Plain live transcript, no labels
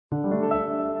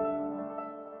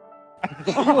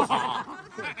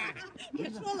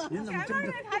您怎么真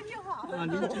正啊？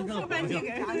您真正朋友，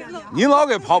您老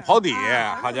给跑底，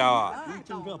好家伙！您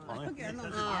真正朋友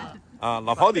啊，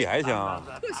老跑底还行。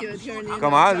特喜欢听您。干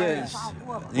嘛这？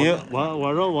你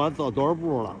我说我走多少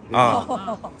步了？啊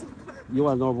，1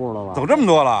万多步了吧？走这么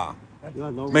多了？1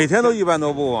万多步，每天都1万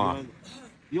多步啊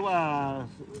？1万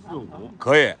4、5。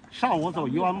可以。上午走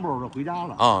1万步就回家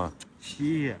了。啊，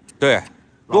洗洗。对，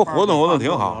多活动活动挺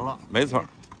好，没错。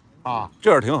啊，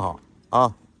这样挺好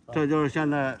啊。这就是现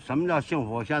在什么叫幸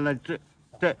福？现在这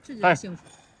就是幸福。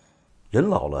人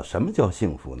老了，什么叫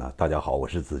幸福呢？大家好，我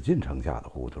是紫禁城下的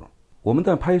胡同。我们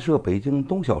在拍摄北京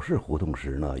东小市胡同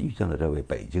时呢，遇见了这位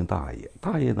北京大爷。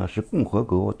大爷呢是共和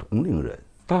国同龄人，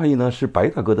大爷呢是白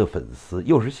大哥的粉丝，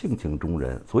又是性情中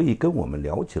人，所以跟我们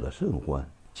聊起了甚欢。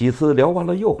几次聊完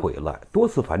了又回来，多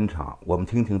次返场。我们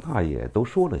听听大爷都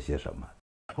说了些什么。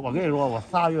我跟你说，我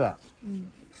3月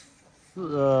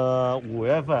，5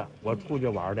月份我出去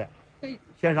玩去，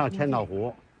先上千岛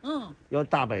湖，又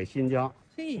大北新疆，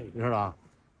你知道吧？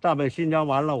大北新疆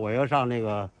完了，我又上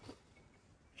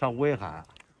上威海，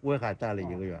威海待了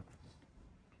1个月，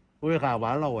威海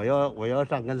完了，我又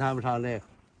跟他们上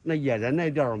那野人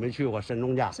那地儿我没去过，神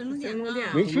农架，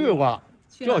没去过，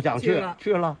就想去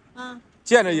了啊。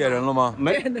见着野人了吗？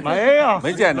没有，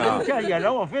没见着。见野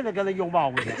人我非得跟他拥抱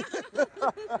过去。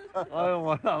哎呦，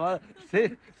我他妈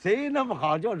谁那么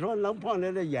好，就说能碰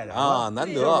见这野人啊，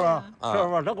难得，是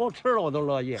不是？他给我吃了我都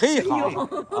乐意。嘿，好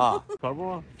啊，可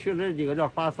不，去那几个地儿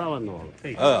花3万多了。哎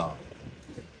呀，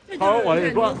后来我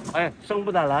一说，哎，生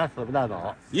不带来，死不带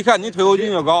走。一看你退休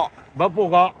金就高，不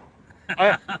高，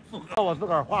哎，我自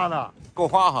个儿花的，够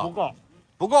花哈？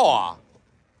不够啊。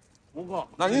不够，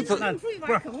那您不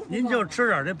是您就吃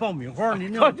点这爆米花，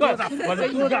您就多大我这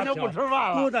1天就不吃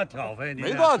饭了，多大挑费？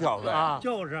没多少挑费啊，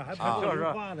就是还就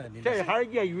是花的，这还是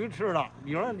业余吃的。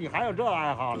你说你还有这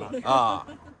爱好呢啊？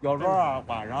有时候啊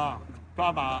晚上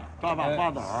抓把瓜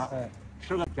子儿，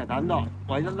吃个铁蛋豆。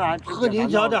我现在还吃。呵，您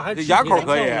瞧瞧，还这牙口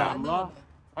可以。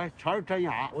哎，全是真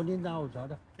牙。我您拿我瞧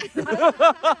瞧。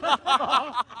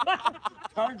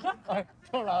全是哎，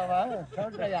这老玩意儿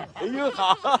全是真牙。哎呦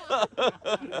好，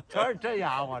全是真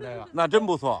牙，我这个。那真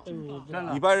不错，真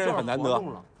的，一般人很难得。活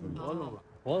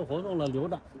动了，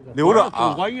留着啊。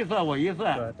祖国1岁我1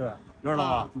岁，对，知道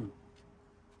吗？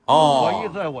哦，我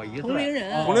1岁我1岁。同龄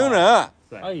人。同龄人。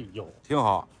对，哎呦，挺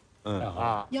好。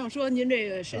要说您这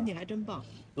个身体还真棒。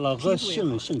老哥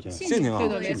性情好，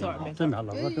对，没错，真的，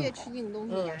老哥真越吃硬东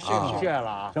西也是。谢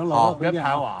了啊，行，老哥别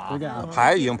排我啊，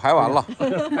排已经排完了。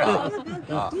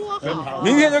多好，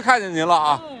明天就看见您了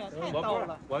啊。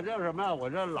我这什么呀？我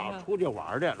这老出去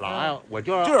玩去，老爱我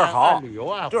就这儿好，旅游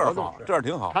啊，这儿好，这儿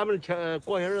挺好。他们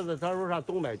过些日子他说上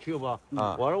东北去不？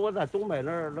我说我在东北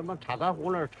那儿他妈查干湖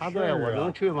那儿插队，我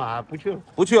能去吗？不去了，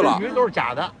不去了。鱼都是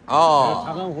假的哦，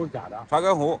查干湖假的，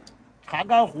查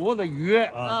干湖的鱼，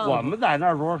我们在那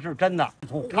儿时候是真的。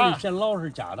从湖里现捞是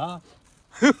假的。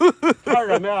他是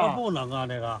什么呀？不能啊，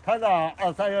这个。他在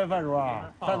2、3月份时候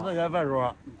，3、4月份时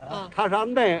候，他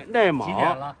上内蒙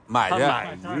买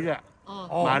鱼去。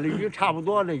买了鱼差不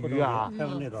多，这鱼啊，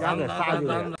让给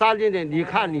撒进去。你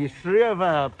看你10月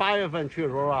份、8月份去的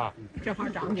时候啊，这会儿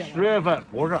长起来。10月份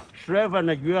不是10月份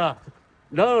的鱼啊，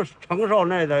能承受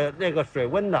那个水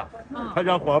温的，它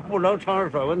叫火不能承受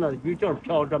水温的鱼就是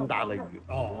漂这么大的鱼。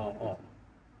哦，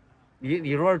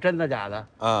你说是真的假的？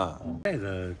这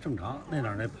个正常，那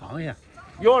哪那螃蟹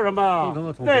有什么？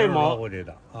内蒙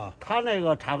啊，它那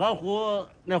个查干湖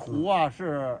那湖啊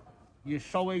是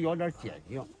稍微有点碱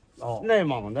性。内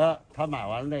蒙的他买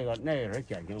完那也是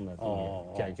碱性的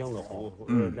东西，碱性的湖，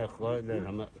那河那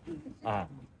什么，啊，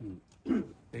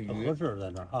这鱼合适在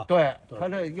那儿哈。对，它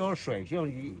这有水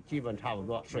性基本差不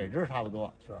多，水质差不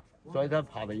多，是，所以它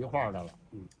跑到一块儿来了。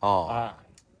哎，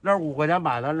那5块钱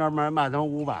买的，那卖成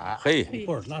500。嘿，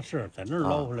不是，那是在那儿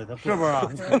捞回来的，是不是？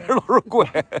这都是贵。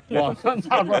我们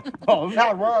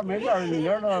那时候没事儿，你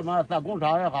知道吗？在工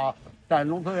厂也好，在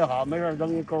农村也好，没事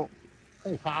扔一钩。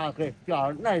它给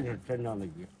钓，那是真正的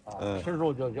鱼啊！吃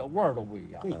出就味儿都不一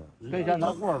样，跟现在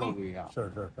味儿都不一样。是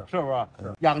不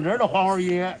是？养殖的黄花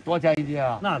鱼多少钱一斤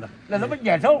啊？那他妈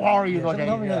野生黄花鱼多少钱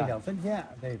一斤？2、3千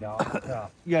那条，是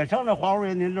吧？野生的黄花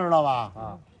鱼您知道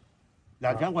吧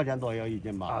？2000块钱左右一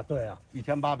斤吧？啊，对呀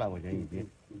，1800块钱一斤。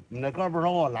你那哥们儿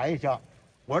说我来一箱，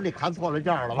我说你看错了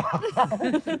价了吧？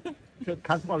这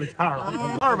看错了价了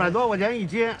，200多块钱一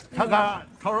斤。他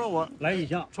说我来一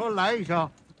箱，说来一箱。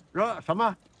说什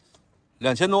么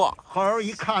？2000多。后来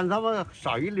一看，他们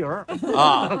少1厘儿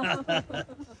啊！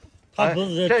他不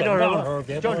是这就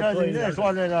是你这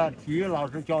说这个体育老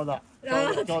师教的，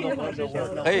交的我这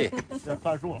我嘿，这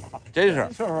算数了，真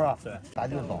是是不是？对，赶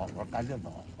紧走，我说赶紧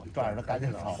走，我拽着他赶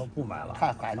紧走，都不买了，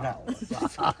太寒碜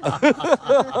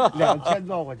，2000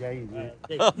多块钱一斤。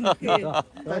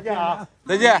再见啊，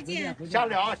再见，瞎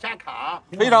聊瞎侃，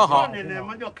非常好，你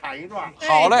们就侃一段，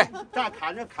好嘞，再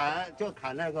侃就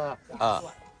侃那个啊，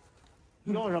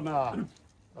有什么呀？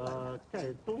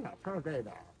这东小事这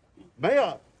点没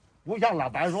有，不像老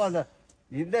白说的，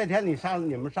你那天你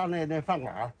们上那饭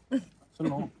馆，森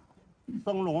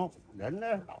龙，人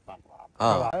那老饭馆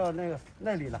是吧？还有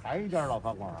那里头还有一家老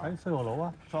饭馆，还翠华楼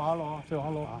啊，翠华楼啊，翠华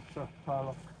楼啊，是翠华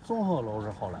楼，综合楼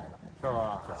是后来的，是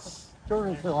吧？就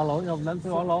是翠华楼，要不咱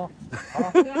翠华楼，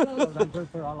好，咱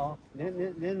翠华楼。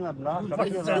您怎么着？什么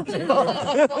意思？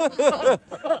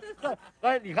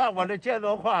哎，你看我这节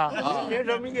奏快啊！您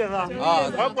什么意思啊？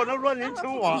我不能说您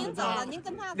请我，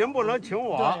您不能请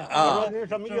我啊！我说您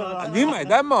什么意思？您买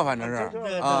单吧，反正是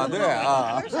啊，对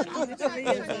啊，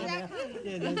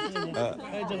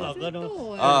哎，这老哥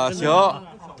都啊，行，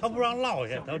他不让落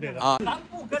下，他这个啊，咱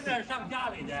不跟着上家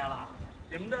里去了。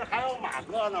你们这还有马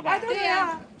哥呢吧？对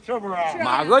呀，是不是？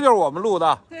马哥就是我们录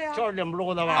的，对呀，就是你们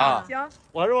录的吧？啊，行。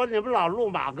我说你们老录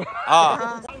马哥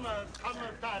啊，他们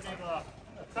在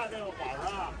这个网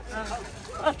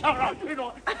上，上推动，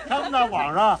他们在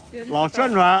网上老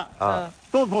宣传啊，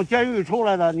都从监狱出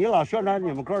来的，你老宣传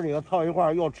你们哥几个凑一块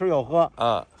儿又吃又喝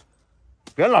啊，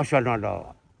别老宣传这个，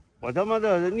我他妈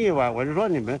的腻歪，我就说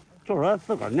你们就是说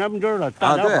自个儿蔫不吱的，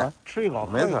大家伙儿吃一口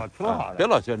喝一口挺好的，别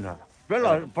老宣传。别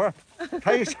老不是，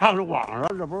他一上网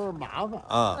上，这不是麻烦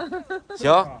啊？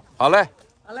行，好嘞，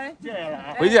好嘞，谢谢了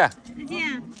啊，回见。再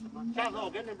见。下次我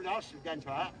跟你们聊史建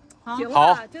全。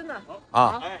好，真的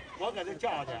啊，哎，我给他叫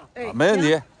去。哎，没问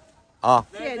题，啊，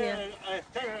谢谢您。哎，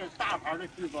这是大牌的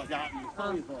剧作家，你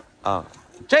说一说。啊，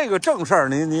这个正事儿，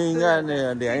您应该那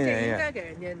个联系联系。应该给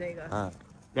人家那个。嗯。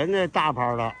人家大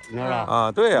牌的，你知道啊？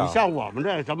对呀。你像我们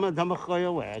这什么他们何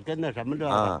云伟跟那什么这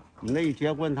个，你那一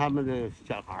结婚，他们这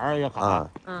小孩儿也好，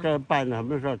这办什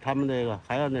么事，他们那个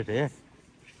还有那谁，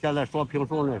现在说评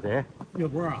书那谁，岳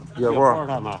波啊，岳波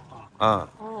他们，哦，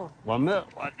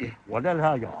我这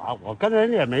上有啊，我跟人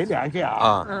家也没联系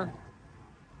啊，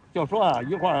就说啊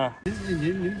一块儿，您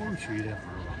不是曲艺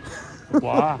这行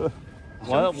吧？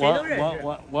我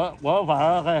反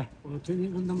正还，我觉得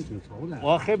您跟他们挺熟的。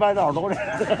我黑白道都认，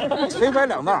黑白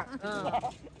两道。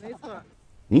没错。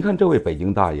您看这位北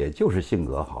京大爷就是性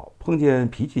格好，碰见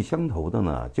脾气相投的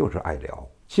呢，就是爱聊。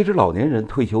其实老年人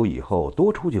退休以后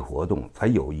多出去活动，才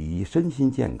有益于身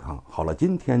心健康。好了，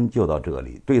今天就到这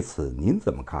里，对此您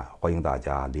怎么看？欢迎大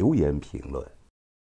家留言评论。